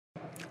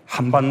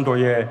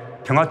한반도의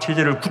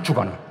평화체제를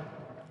구축하는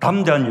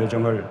담대한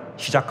여정을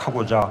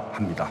시작하고자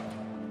합니다.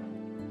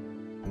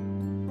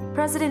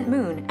 President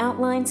Moon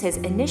outlines his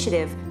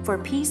initiative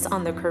for peace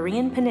on the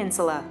Korean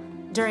Peninsula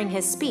during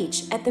his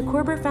speech at the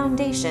Korber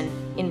Foundation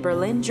in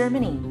Berlin,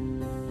 Germany.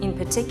 In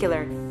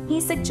particular,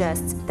 he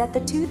suggests that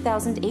the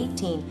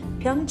 2018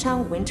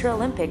 Pyeongchang Winter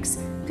Olympics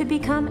could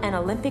become an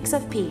Olympics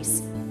of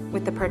peace,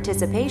 with the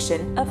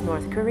participation of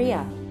North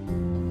Korea.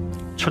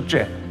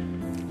 첫째,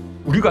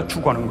 우리가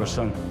추구하는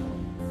것은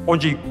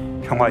오직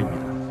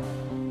평화입니다.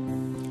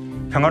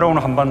 평화로운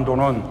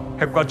한반도는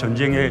핵과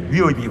전쟁의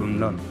위협이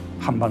없는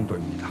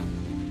한반도입니다.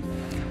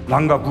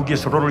 남과 북이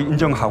서로를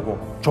인정하고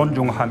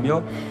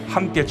존중하며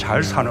함께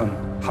잘 사는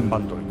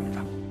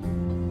한반도입니다.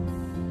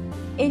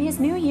 In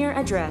his New Year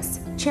address,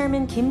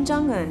 Chairman Kim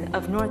Jong-un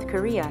of North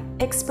Korea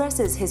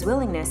expresses his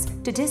willingness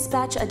to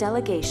dispatch a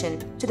delegation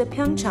to the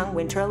Pyeongchang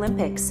Winter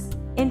Olympics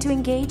and to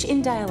engage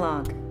in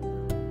dialogue.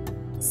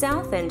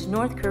 South and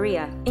North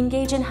Korea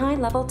engage in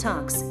high-level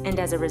talks, and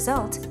as a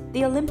result,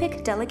 the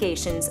Olympic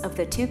delegations of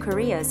the two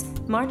Koreas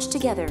march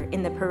together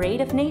in the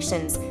Parade of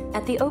Nations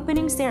at the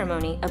opening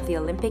ceremony of the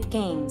Olympic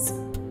Games.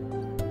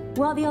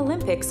 While the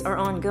Olympics are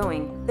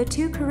ongoing, the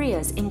two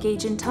Koreas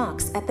engage in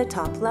talks at the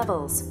top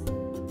levels.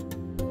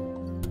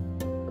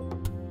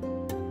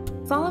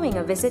 Following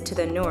a visit to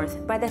the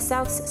North by the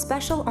South's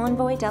Special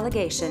Envoy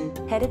delegation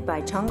headed by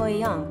Chung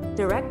Eui-young,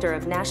 Director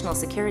of National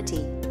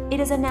Security, it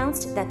is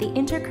announced that the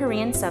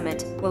Inter-Korean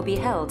Summit will be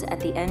held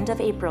at the end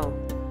of April.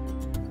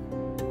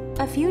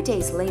 A few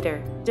days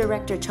later,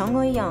 Director Chung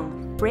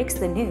Eui-young breaks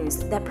the news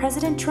that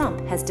President Trump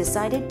has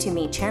decided to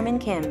meet Chairman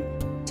Kim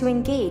to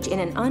engage in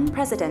an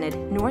unprecedented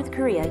North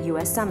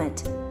Korea-US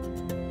summit.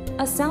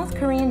 A South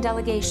Korean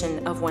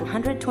delegation of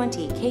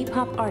 120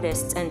 K-pop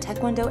artists and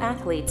Taekwondo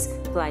athletes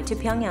fly to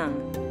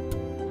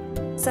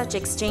Pyongyang. Such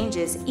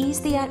exchanges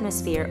ease the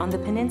atmosphere on the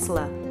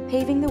peninsula,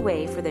 paving the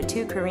way for the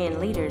two Korean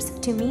leaders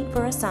to meet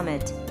for a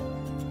summit.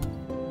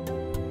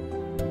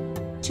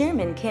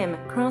 Chairman Kim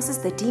crosses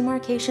the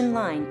demarcation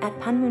line at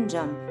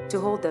Panmunjom to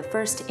hold the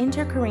first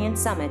Inter-Korean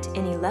Summit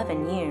in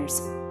 11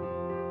 years.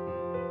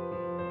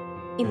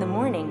 In the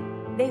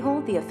morning, they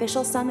hold the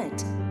official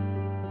summit.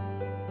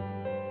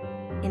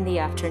 In the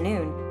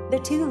afternoon, the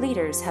two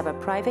leaders have a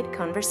private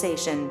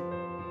conversation.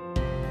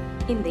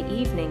 In the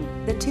evening,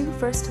 the two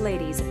First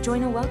Ladies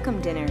join a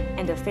welcome dinner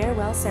and a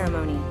farewell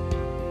ceremony.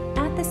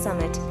 At the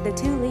summit, the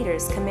two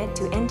leaders commit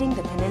to ending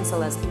the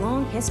peninsula's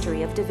long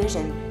history of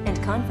division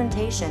and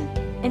confrontation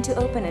and to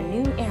open a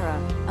new era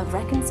of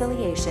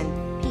reconciliation,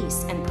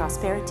 peace, and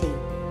prosperity.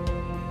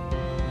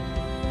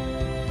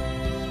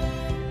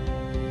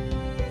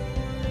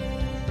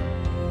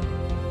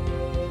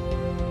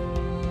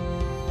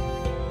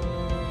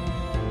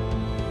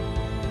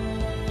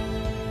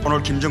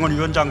 오늘 김정은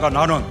위원장과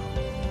나는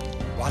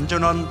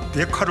완전한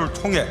비핵화를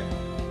통해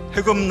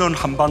핵 없는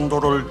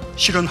한반도를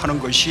실현하는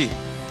것이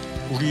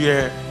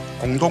우리의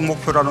공동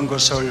목표라는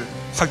것을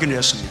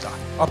확인했습니다.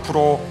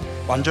 앞으로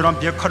완전한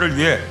비핵화를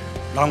위해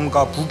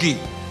남과 북이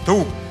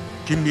더욱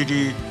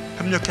긴밀히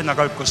협력해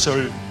나갈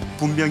것을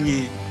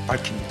분명히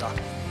밝힙니다.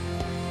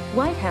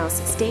 White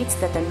House states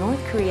that the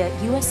North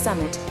Korea-US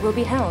summit will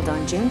be held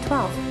on June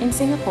 12th in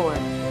Singapore.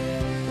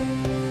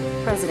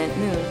 President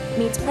Moon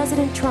meets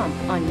President Trump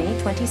on May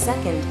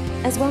 22nd,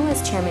 as well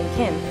as Chairman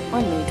Kim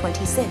on May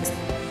 26th,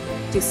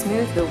 to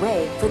smooth the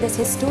way for this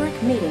historic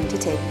meeting to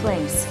take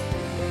place.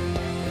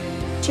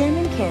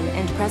 Chairman Kim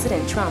and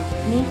President Trump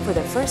meet for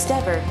the first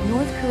ever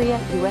North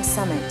Korea-US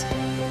summit.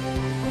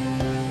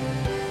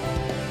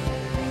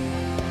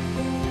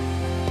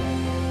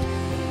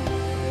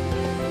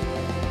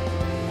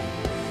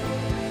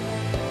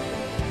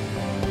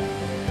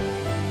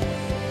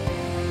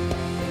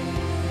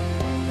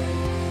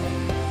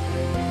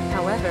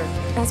 However,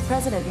 as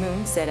President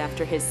Moon said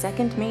after his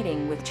second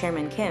meeting with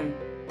Chairman Kim,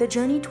 the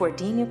journey toward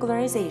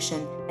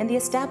denuclearization and the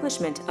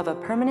establishment of a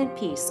permanent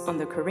peace on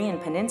the Korean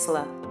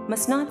Peninsula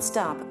must not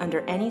stop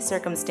under any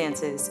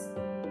circumstances.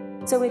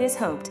 So it is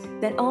hoped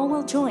that all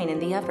will join in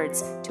the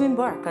efforts to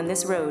embark on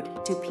this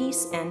road to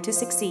peace and to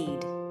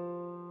succeed.